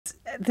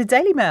the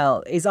Daily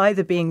Mail is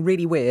either being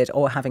really weird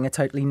or having a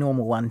totally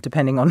normal one,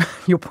 depending on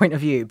your point of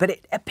view. But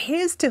it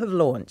appears to have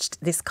launched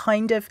this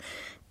kind of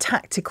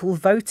tactical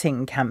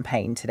voting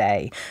campaign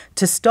today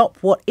to stop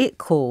what it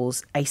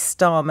calls a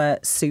Starmer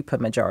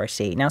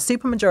supermajority. Now,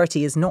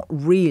 supermajority is not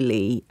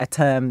really a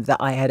term that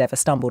I had ever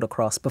stumbled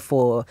across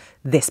before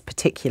this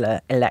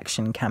particular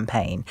election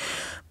campaign.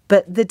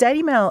 But the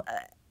Daily Mail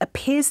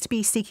appears to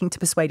be seeking to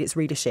persuade its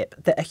readership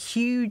that a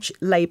huge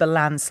Labour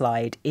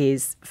landslide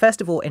is,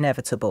 first of all,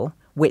 inevitable,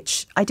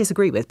 which I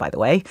disagree with, by the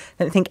way.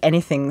 I don't think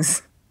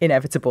anything's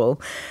inevitable.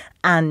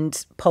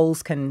 And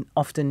polls can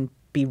often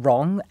be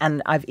wrong.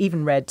 And I've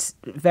even read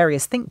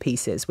various think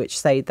pieces which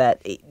say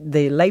that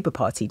the Labour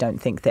Party don't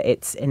think that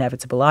it's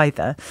inevitable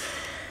either.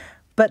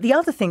 But the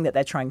other thing that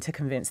they're trying to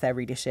convince their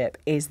readership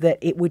is that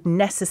it would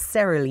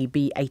necessarily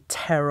be a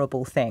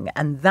terrible thing.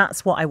 And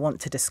that's what I want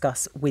to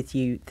discuss with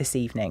you this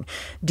evening.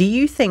 Do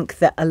you think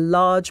that a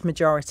large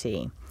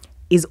majority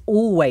is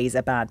always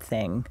a bad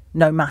thing,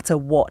 no matter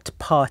what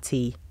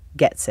party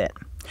gets it?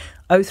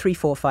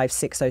 0345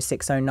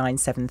 6060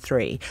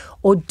 973.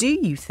 Or do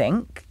you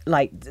think,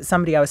 like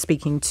somebody I was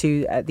speaking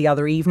to the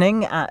other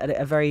evening at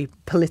a very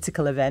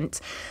political event,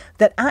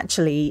 that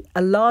actually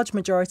a large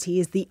majority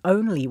is the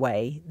only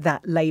way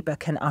that Labour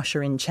can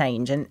usher in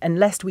change? And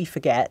lest we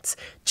forget,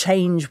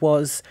 change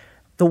was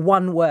the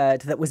one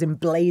word that was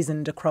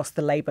emblazoned across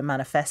the Labour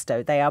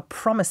manifesto. They are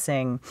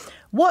promising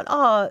what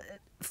are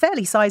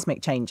fairly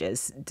seismic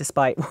changes,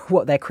 despite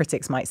what their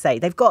critics might say.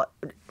 They've got,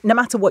 no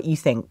matter what you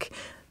think,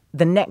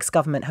 the next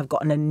government have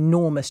got an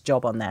enormous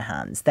job on their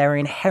hands. They're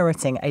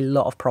inheriting a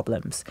lot of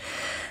problems.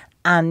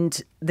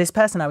 And this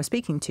person I was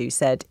speaking to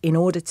said, in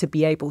order to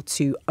be able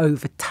to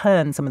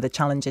overturn some of the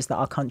challenges that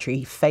our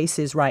country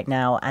faces right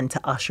now and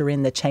to usher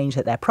in the change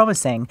that they're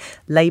promising,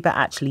 Labour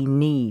actually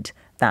need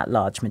that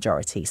large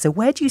majority. So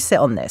where do you sit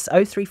on this?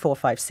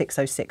 0345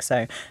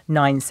 6060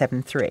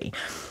 973.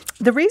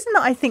 The reason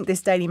that I think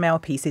this Daily Mail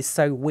piece is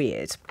so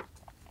weird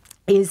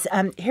is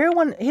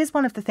here's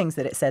one of the things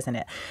that it says in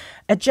it.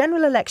 A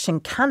general election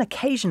can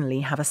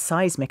occasionally have a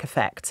seismic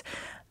effect.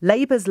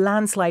 Labour's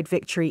landslide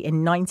victory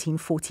in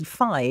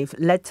 1945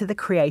 led to the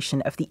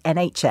creation of the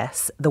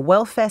NHS, the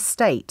welfare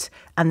state,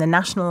 and the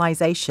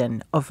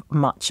nationalisation of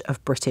much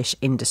of British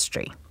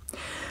industry.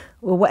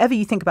 Well, whatever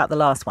you think about the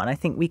last one, I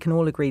think we can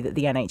all agree that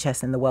the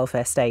NHS and the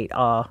welfare state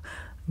are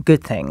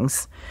good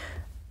things.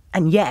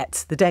 And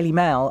yet, the Daily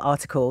Mail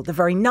article, the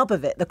very nub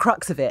of it, the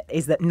crux of it,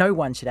 is that no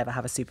one should ever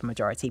have a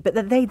supermajority. But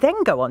that they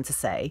then go on to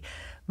say,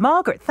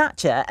 Margaret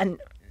Thatcher, and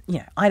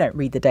I don't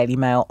read the Daily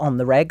Mail on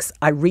the regs.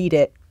 I read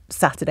it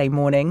Saturday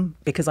morning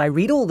because I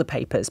read all the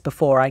papers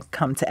before I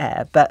come to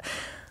air. But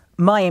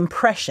my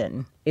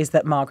impression is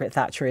that Margaret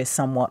Thatcher is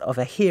somewhat of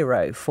a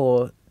hero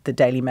for the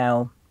Daily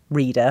Mail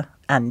reader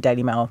and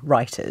Daily Mail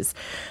writers.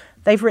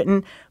 They've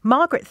written,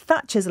 Margaret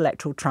Thatcher's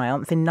electoral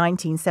triumph in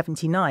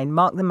 1979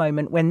 marked the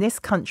moment when this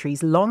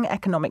country's long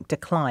economic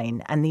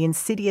decline and the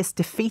insidious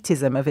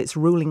defeatism of its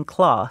ruling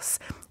class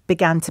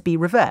began to be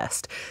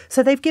reversed.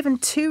 So they've given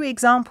two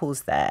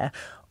examples there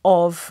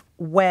of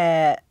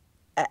where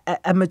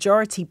a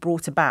majority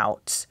brought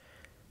about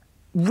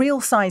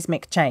real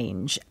seismic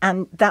change.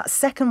 And that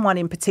second one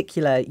in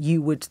particular,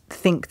 you would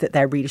think that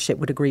their readership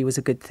would agree was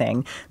a good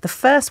thing. The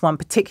first one,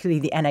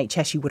 particularly the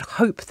NHS, you would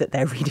hope that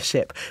their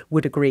readership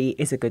would agree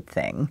is a good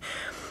thing.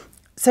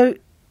 So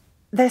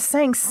they're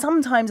saying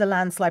sometimes a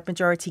landslide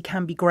majority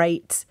can be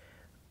great,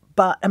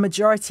 but a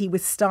majority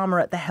with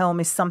Starmer at the helm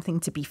is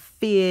something to be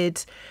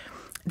feared.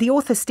 The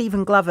author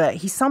Stephen Glover,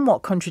 he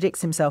somewhat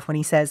contradicts himself when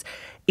he says,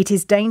 it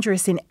is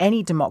dangerous in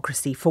any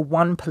democracy for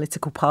one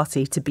political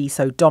party to be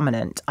so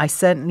dominant. I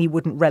certainly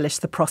wouldn't relish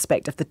the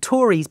prospect of the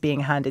Tories being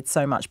handed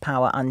so much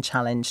power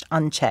unchallenged,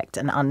 unchecked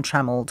and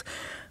untrammelled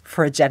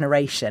for a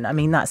generation. I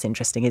mean, that's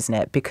interesting, isn't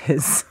it?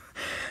 Because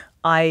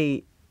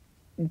I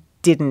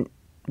didn't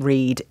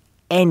read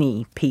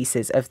any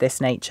pieces of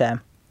this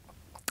nature,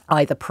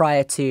 either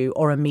prior to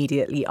or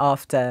immediately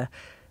after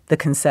the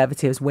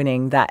Conservatives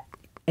winning that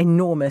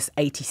enormous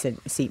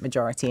 80-seat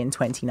majority in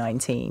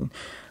 2019,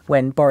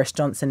 when Boris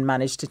Johnson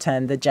managed to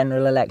turn the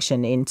general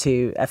election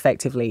into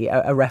effectively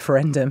a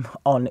referendum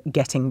on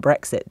getting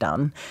Brexit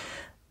done.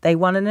 They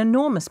won an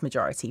enormous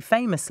majority,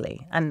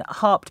 famously, and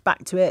harped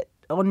back to it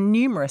on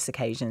numerous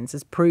occasions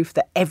as proof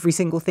that every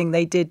single thing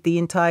they did, the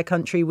entire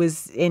country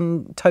was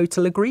in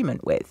total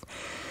agreement with.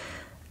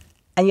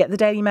 And yet the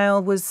Daily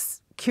Mail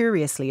was,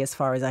 curiously, as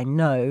far as I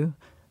know,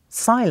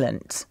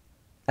 silent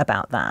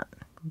about that.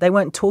 They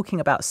weren't talking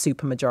about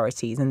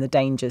supermajorities and the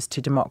dangers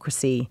to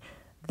democracy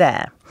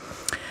there.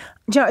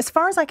 As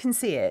far as I can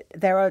see it,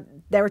 there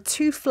are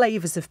two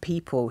flavours of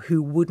people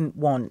who wouldn't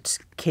want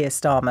Keir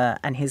Starmer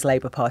and his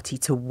Labour Party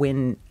to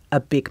win a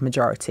big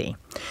majority.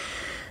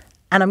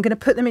 And I'm going to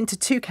put them into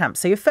two camps.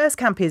 So your first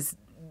camp is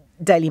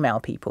Daily Mail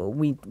people.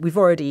 We've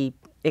already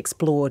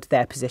explored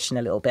their position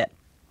a little bit.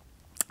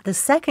 The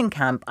second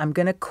camp I'm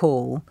going to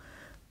call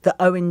the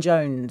Owen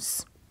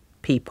Jones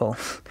people.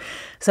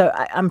 So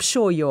I'm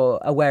sure you're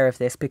aware of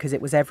this because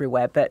it was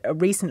everywhere, but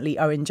recently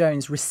Owen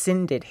Jones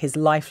rescinded his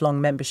lifelong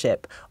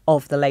membership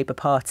of the Labour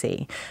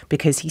Party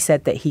because he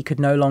said that he could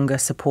no longer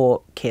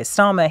support Keir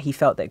Starmer. He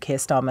felt that Keir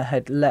Starmer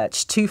had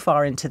lurched too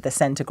far into the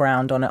centre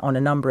ground on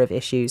a number of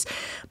issues.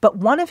 But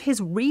one of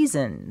his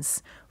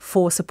reasons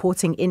for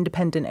supporting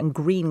independent and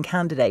Green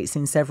candidates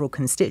in several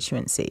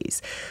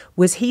constituencies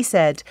was, he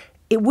said,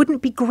 it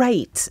wouldn't be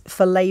great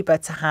for Labour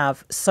to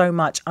have so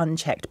much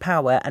unchecked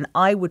power, and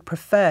I would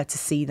prefer to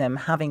see them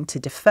having to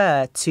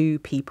defer to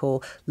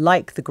people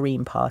like the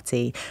Green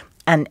Party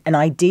and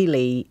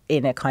ideally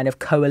in a kind of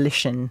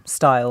coalition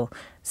style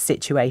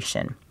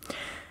situation.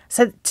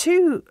 So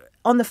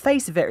on the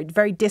face of it,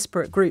 very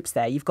disparate groups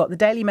there. You've got the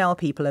Daily Mail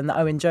people and the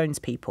Owen Jones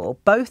people,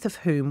 both of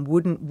whom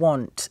wouldn't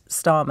want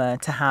Starmer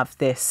to have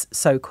this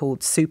so-called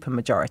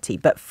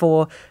supermajority, but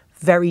for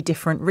very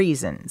different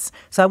reasons.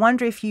 So I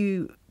wonder if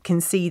you can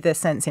see the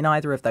sense in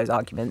either of those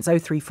arguments.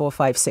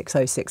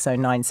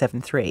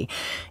 03456060973.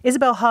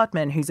 Isabel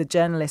Hardman, who's a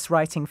journalist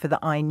writing for the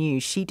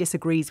iNews, she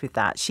disagrees with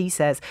that. She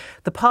says,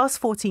 the past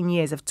 14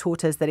 years have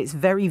taught us that it's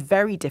very,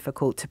 very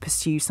difficult to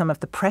pursue some of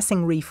the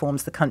pressing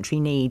reforms the country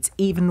needs,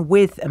 even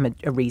with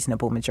a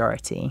reasonable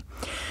majority.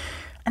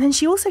 And then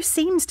she also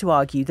seems to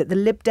argue that the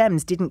Lib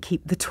Dems didn't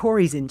keep the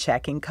Tories in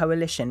check in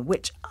coalition,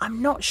 which I'm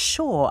not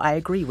sure I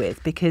agree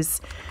with,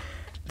 because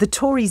the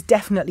Tories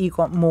definitely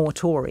got more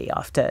Tory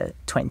after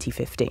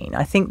 2015.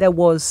 I think there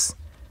was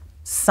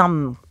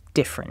some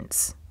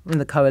difference in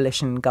the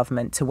coalition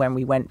government to when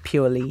we went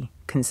purely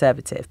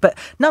Conservative. But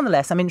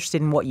nonetheless, I'm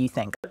interested in what you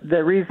think.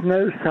 There is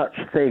no such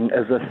thing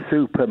as a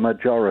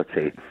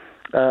supermajority.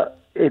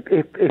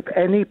 If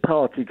any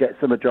party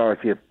gets a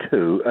majority of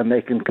two and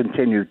they can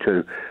continue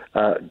to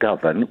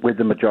govern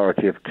with a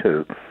majority of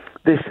two,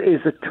 this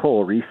is a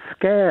Tory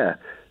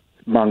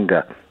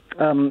scaremonger.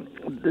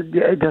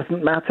 It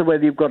doesn't matter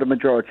whether you've got a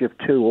majority of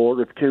 2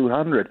 or of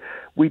 200.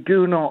 We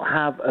do not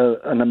have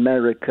an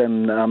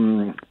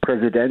American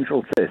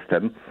presidential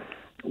system.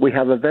 We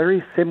have a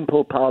very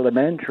simple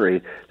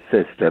parliamentary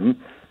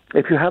system.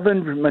 If you have a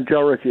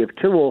majority of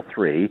 2 or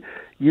 3,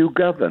 you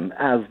govern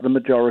as the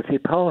majority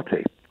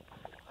party.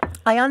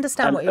 I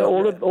understand what you're...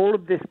 All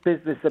of this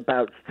business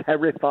about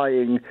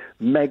terrifying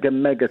mega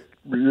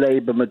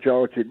Labour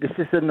majority, this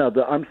is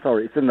another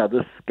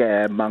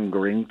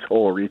scaremongering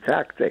Tory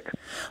tactic.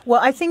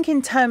 Well, I think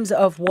in terms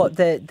of what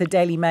the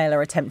Daily Mail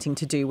are attempting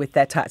to do with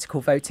their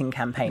tactical voting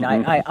campaign,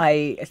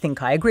 I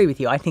think I agree with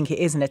you. I think it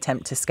is an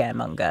attempt to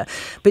scaremonger.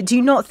 But do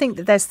you not think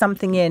that there's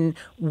something in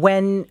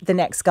when the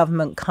next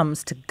government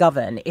comes to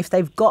govern, if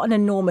they've got an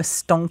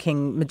enormous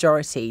stonking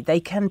majority, they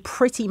can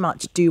pretty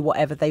much do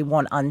whatever they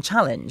want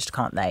unchallenged,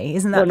 can't they?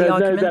 Isn't that the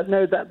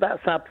argument?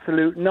 That's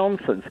absolute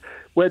nonsense.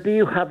 Whether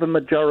you have a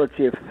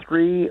majority of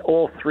 3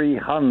 or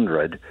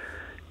 300,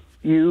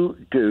 you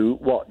do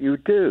what you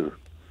do.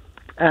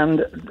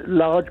 And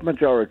large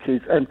majorities,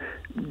 and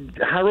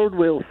Harold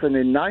Wilson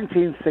in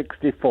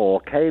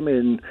 1964 came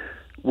in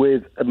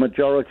with a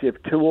majority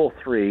of 2 or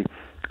 3,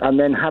 and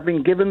then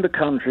having given the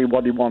country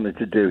what he wanted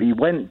to do, he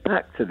went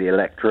back to the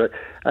electorate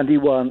and he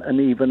won an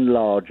even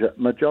larger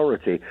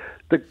majority.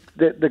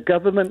 The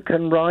government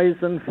can rise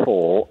and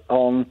fall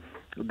on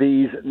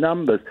these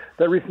numbers.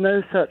 There is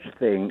no such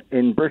thing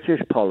in British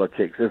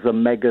politics as a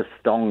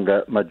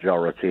mega-stronger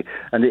majority,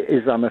 and it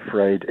is, I'm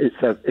afraid,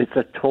 it's a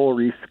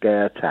Tory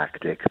scare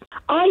tactic.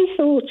 I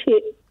thought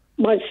it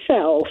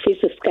myself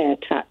is a scare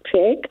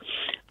tactic,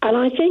 and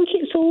I think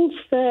it's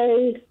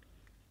also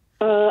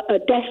a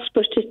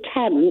desperate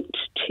attempt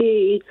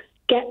to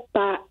get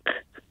back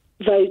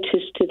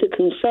voters to the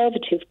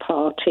Conservative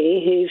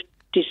Party who've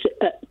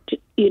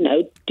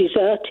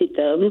deserted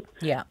them,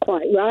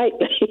 quite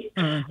rightly.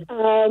 And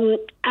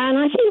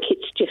I think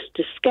it's just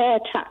a scare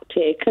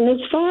tactic. And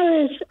as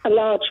far as a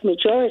large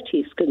majority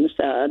is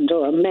concerned,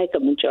 or a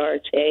mega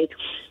majority,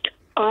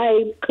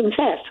 I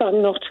confess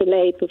I'm not a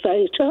Labour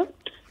voter.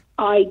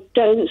 I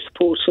don't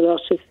support a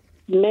lot of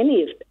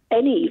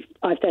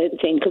I don't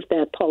think, of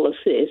their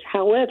policies.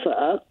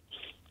 However,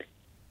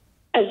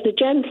 as the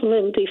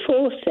gentleman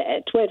before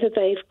said, whether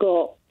they've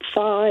got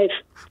 5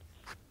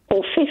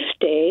 or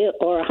 50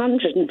 or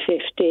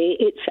 150,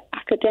 it's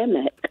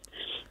academic.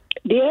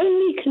 The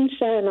only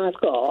concern I've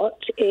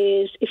got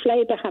is if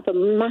Labour have a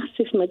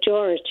massive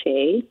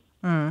majority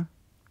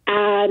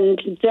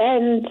and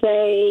then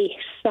they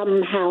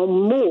somehow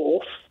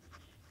morph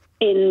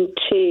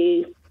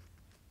into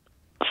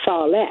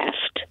far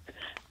left,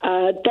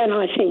 then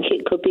I think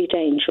it could be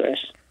dangerous.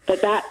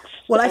 But that's...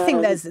 Well, I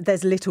think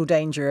there's little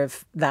danger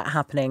of that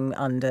happening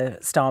under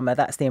Starmer.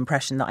 That's the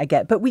impression that I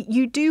get. But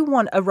you do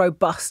want a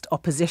robust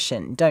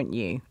opposition, don't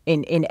you,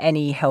 in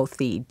any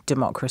healthy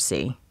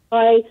democracy?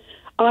 I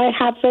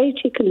have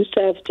voted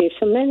Conservative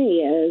for many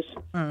years.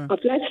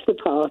 I've left the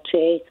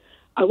party.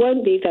 I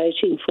won't be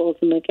voting for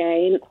them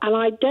again. And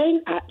I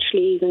don't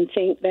actually even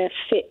think they're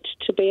fit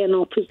to be an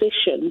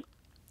opposition.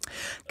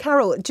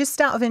 Carol,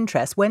 just out of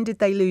interest, when did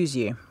they lose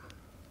you?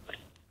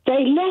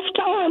 They left.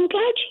 Oh, I'm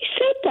glad you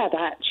said that,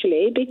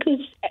 actually,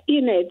 because,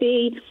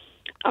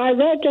 I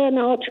read an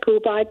article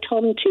by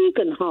Tom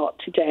Tugendhat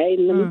today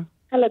in the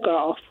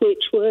Telegraph,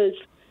 which was,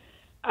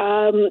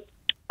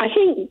 I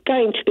think,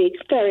 going to be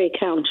very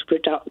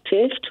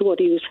counterproductive to what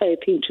he was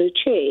hoping to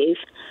achieve.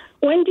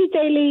 When did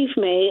they leave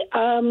me?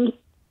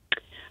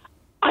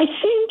 I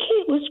think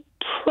it was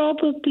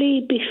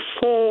probably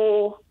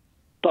before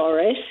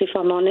Boris, if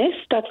I'm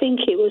honest. I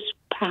think it was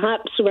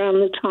perhaps around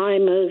the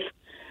time of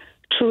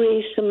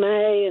Theresa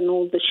May and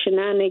all the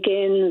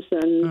shenanigans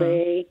and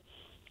the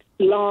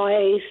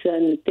lies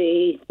and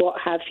the what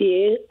have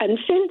you. And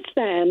since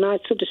then, I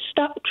sort of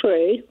stuck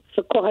true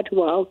for quite a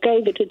while,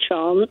 gave it a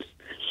chance.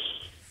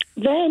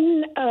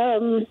 Then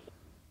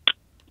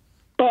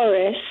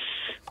Boris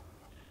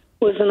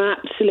was an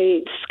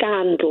absolute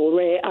scandal,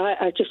 really.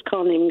 I just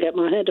can't even get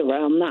my head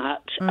around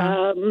that.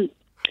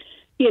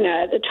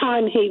 At the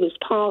time he was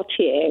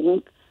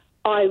partying,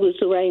 I was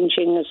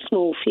arranging a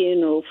small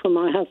funeral for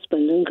my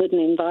husband and couldn't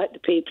invite the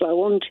people I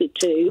wanted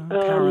to.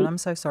 Carol, I'm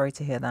so sorry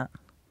to hear that.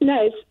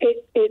 No,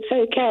 it's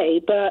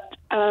okay, but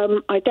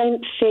I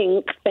don't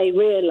think they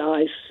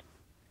realise.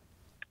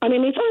 I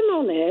mean, if I'm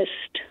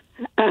honest,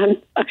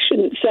 and I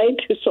shouldn't say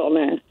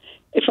dishonest,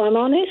 if I'm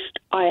honest,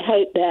 I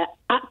hope they're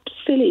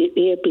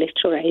absolutely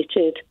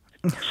obliterated,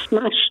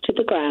 smashed to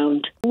the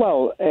ground.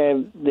 Well,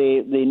 they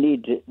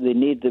need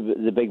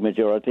the big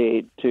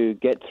majority to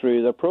get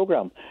through their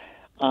programme.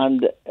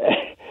 And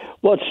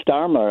what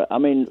Starmer, I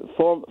mean,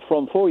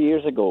 from 4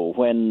 years ago,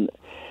 when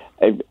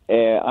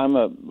I'm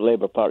a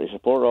Labour Party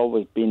supporter,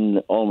 always been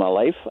all my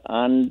life,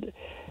 and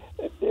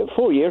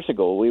 4 years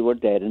ago we were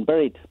dead and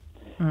buried,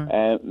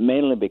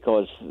 mainly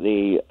because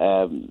there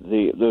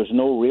was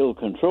no real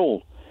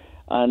control.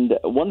 And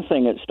one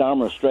thing that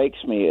Starmer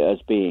strikes me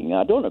as being,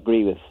 I don't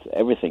agree with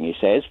everything he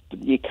says,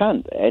 but you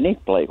can't, any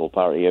political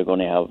party you're going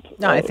to have.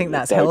 No, I think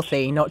that's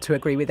healthy, not to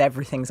agree with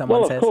everything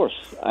someone says. Well, of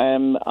course.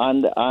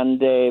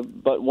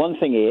 But one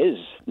thing he is,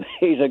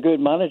 he's a good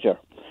manager.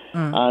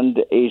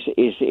 And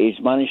he's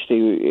managed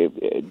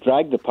to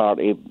drag the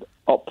party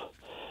up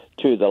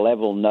to the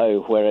level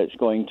now where it's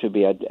going to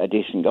be a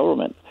decent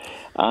government.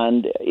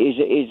 And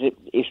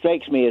he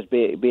strikes me as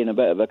being a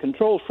bit of a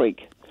control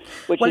freak.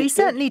 Well, he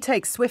certainly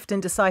takes swift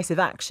and decisive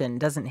action,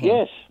 doesn't he?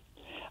 Yes.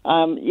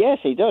 Yes,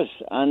 he does.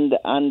 And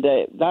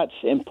that's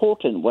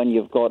important when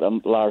you've got a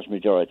large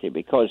majority,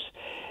 because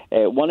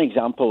one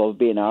example of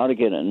being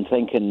arrogant and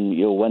thinking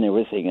you'll win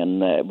everything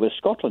was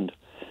Scotland.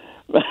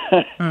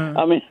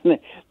 I mean,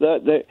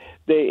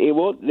 they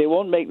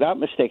won't make that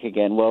mistake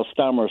again while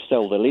Starmer's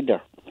still the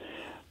leader,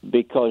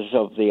 because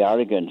of the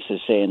arrogance of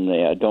saying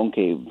a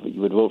donkey,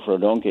 you would vote for a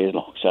donkey as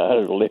long as I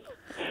had a live.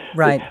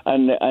 Right.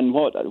 And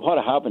what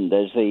happened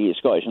is the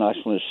Scottish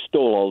Nationalists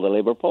stole all the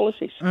Labour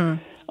policies. I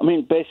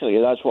mean, basically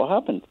that's what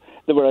happened.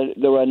 They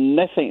were a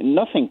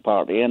nothing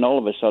party, and all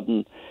of a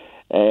sudden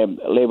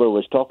Labour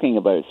was talking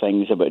about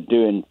things, about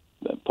doing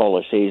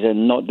policies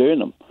and not doing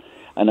them.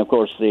 And, of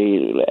course,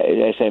 the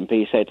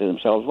SNP said to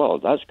themselves, well,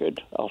 that's good.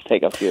 I'll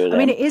take a few of them.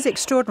 I mean, it is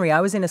extraordinary.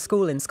 I was in a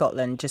school in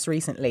Scotland just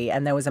recently,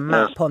 and there was a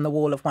map on the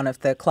wall of one of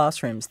the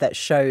classrooms that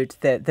showed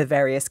the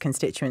various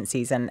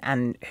constituencies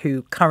and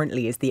who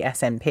currently is the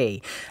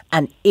SNP.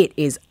 And it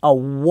is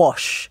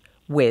awash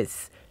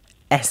with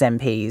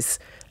SNPs,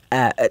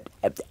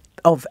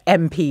 of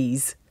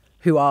MPs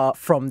who are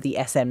from the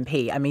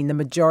SNP. I mean, the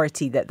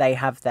majority that they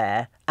have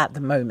there at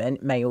the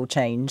moment, may all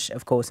change,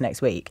 of course,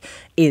 next week,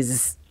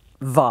 is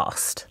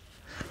vast.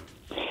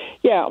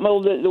 Yeah,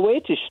 well, the way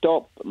to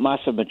stop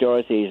massive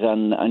majorities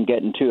and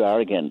getting too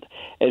arrogant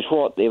is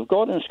what they've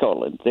got in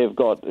Scotland. They've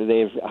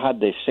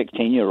had this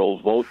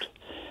 16-year-old vote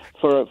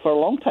for a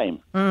long time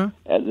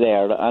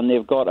there, and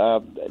they've got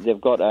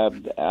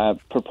a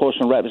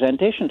proportional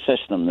representation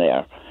system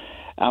there.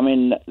 I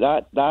mean,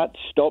 that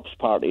stops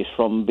parties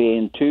from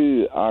being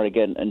too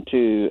arrogant and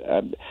too...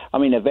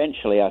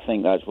 eventually I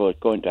think that's what's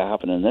going to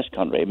happen in this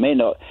country. It may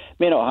not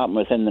happen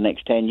within the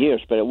next 10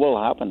 years, but it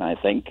will happen, I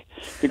think,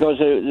 because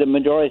the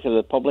majority of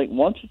the public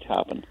wants it to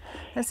happen.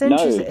 That's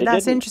interesting. Now,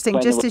 that's interesting.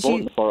 When just they were as you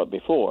voting for it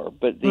before,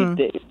 but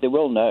they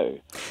will now.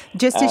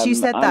 Just as you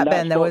said that,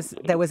 Ben, there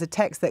was a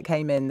text that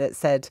came in that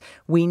said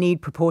we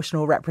need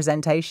proportional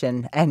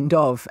representation. End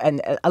of.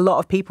 And a lot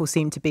of people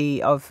seem to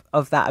be of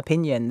that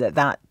opinion that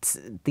that's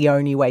the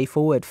only way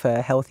forward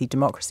for healthy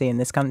democracy in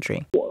this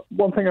country.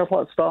 One thing I'd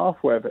like to start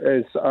off with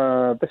is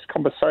this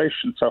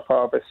conversation so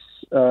far this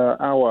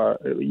hour.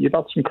 You've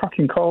had some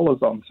cracking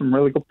callers on, some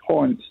really good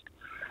points.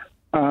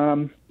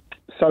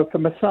 So for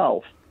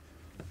myself,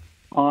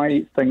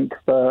 I think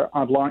that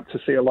I'd like to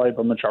see a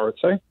Labour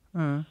majority.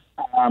 Well,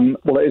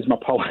 it is my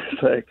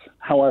politics.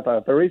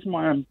 However, the reason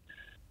why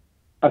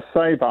I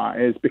say that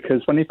is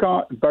because when you've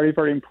got very,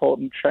 very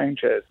important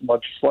changes in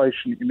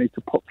legislation you need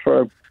to put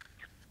through,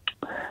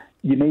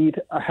 you need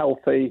a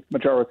healthy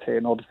majority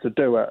in order to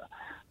do it.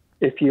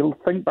 If you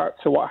think back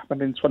to what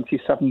happened in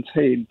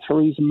 2017,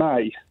 Theresa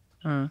May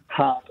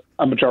had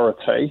a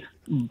majority,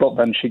 but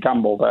then she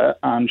gambled it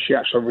and she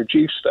actually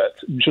reduced it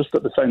just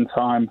at the same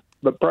time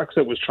that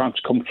Brexit was trying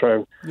to come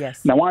through.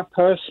 Yes. Now, I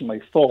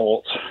personally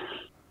thought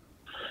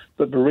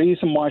that the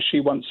reason why she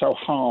went so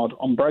hard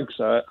on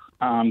Brexit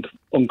and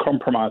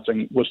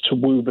uncompromising was to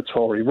woo the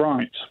Tory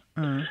right.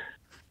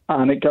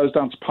 And it goes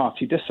down to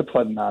party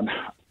discipline then.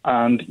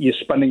 And you're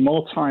spending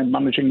more time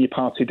managing your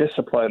party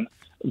discipline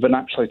than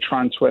actually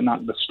trying to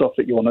enact the stuff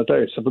that you want to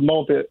do. So the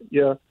more that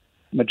your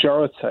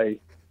majority,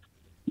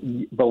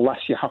 the less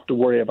you have to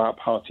worry about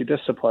party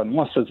discipline,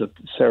 unless there's a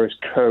serious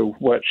coup,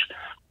 which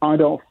I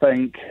don't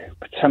think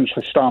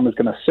potentially Starmer's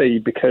going to see,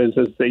 because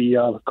as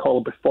the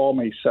caller before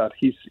me said,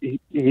 he's a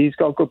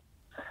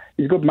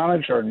good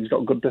manager and he's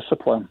got good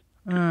discipline.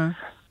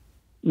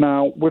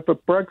 Now, with the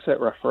Brexit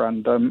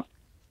referendum,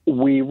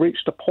 we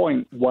reached a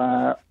point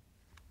where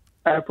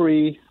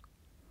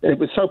it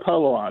was so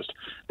polarised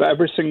that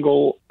every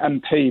single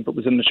MP that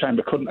was in the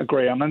chamber couldn't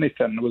agree on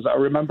anything. I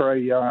remember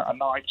a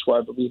night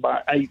where there was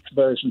about 8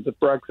 versions of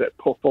Brexit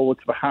put forward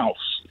to the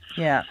House.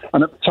 Yeah.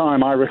 And at the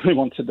time, I really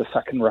wanted the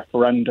second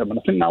referendum, and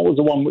I think that was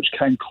the one which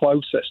came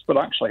closest, but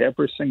actually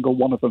every single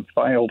one of them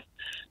failed.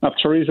 Now, if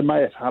Theresa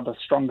May had a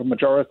stronger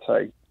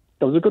majority,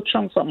 there was a good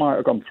chance that might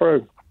have gone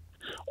through.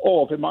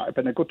 Or there might have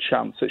been a good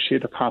chance that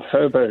she'd have had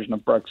her version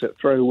of Brexit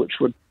through, which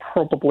would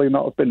probably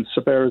not have been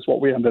severe as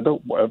what we ended up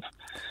with.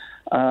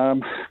 I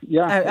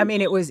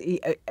mean, it was.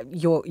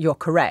 You're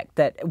correct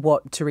that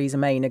what Theresa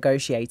May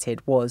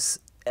negotiated was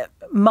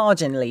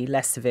marginally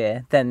less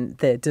severe than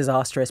the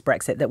disastrous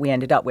Brexit that we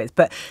ended up with.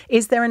 But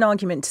is there an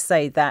argument to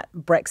say that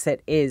Brexit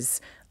is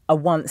a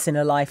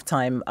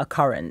once-in-a-lifetime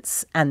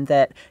occurrence, and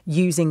that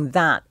using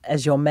that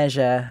as your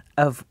measure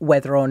of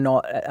whether or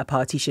not a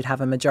party should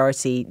have a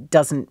majority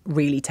doesn't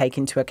really take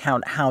into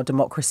account how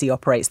democracy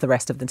operates the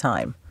rest of the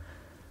time?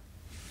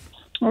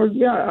 Oh,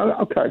 yeah,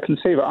 okay, I can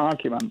see that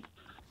argument.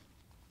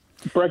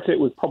 Brexit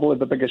was probably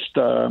the biggest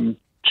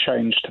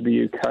change to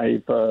the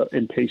UK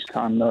in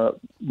peacetime that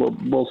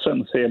we'll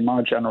certainly see in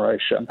my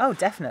generation. Oh,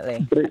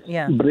 definitely. But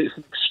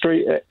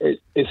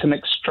it's an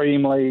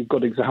extremely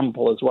good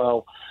example as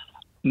well.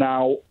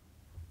 Now,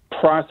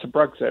 prior to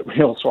Brexit,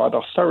 we also had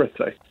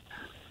austerity,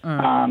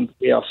 and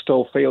we are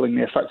still feeling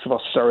the effects of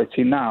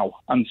austerity now.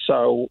 And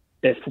so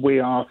if we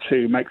are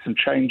to make some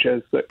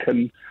changes that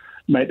can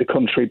make the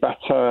country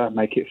better,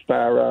 make it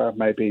fairer,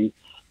 maybe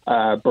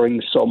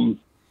bring some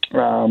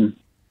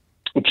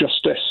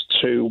justice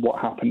to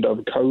what happened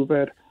over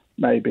COVID,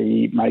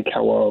 maybe make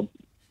our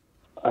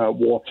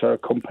water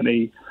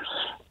company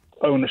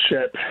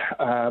ownership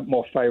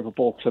more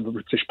favourable to the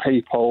British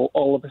people,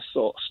 all of this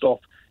sort of stuff,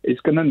 is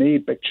going to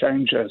need big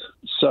changes.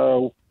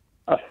 So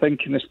I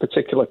think in this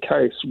particular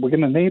case, we're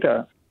going to need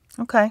it.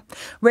 OK.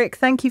 Rick,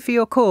 thank you for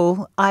your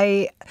call.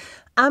 I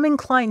am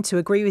inclined to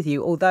agree with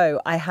you,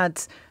 although I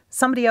had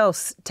somebody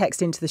else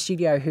text into the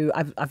studio who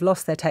I've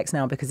lost their text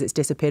now because it's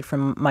disappeared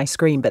from my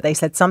screen, but they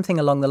said something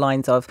along the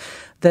lines of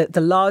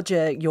the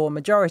larger your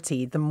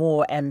majority, the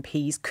more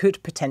MPs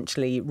could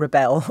potentially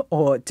rebel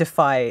or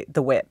defy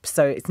the whip.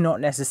 So it's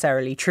not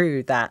necessarily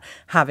true that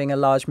having a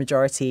large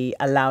majority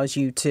allows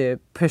you to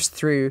push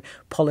through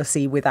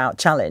policy without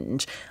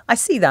challenge. I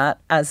see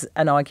that as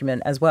an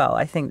argument as well.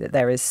 I think that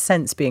there is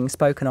sense being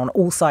spoken on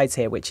all sides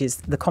here, which is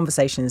the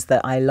conversations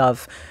that I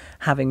love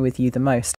having with you the most.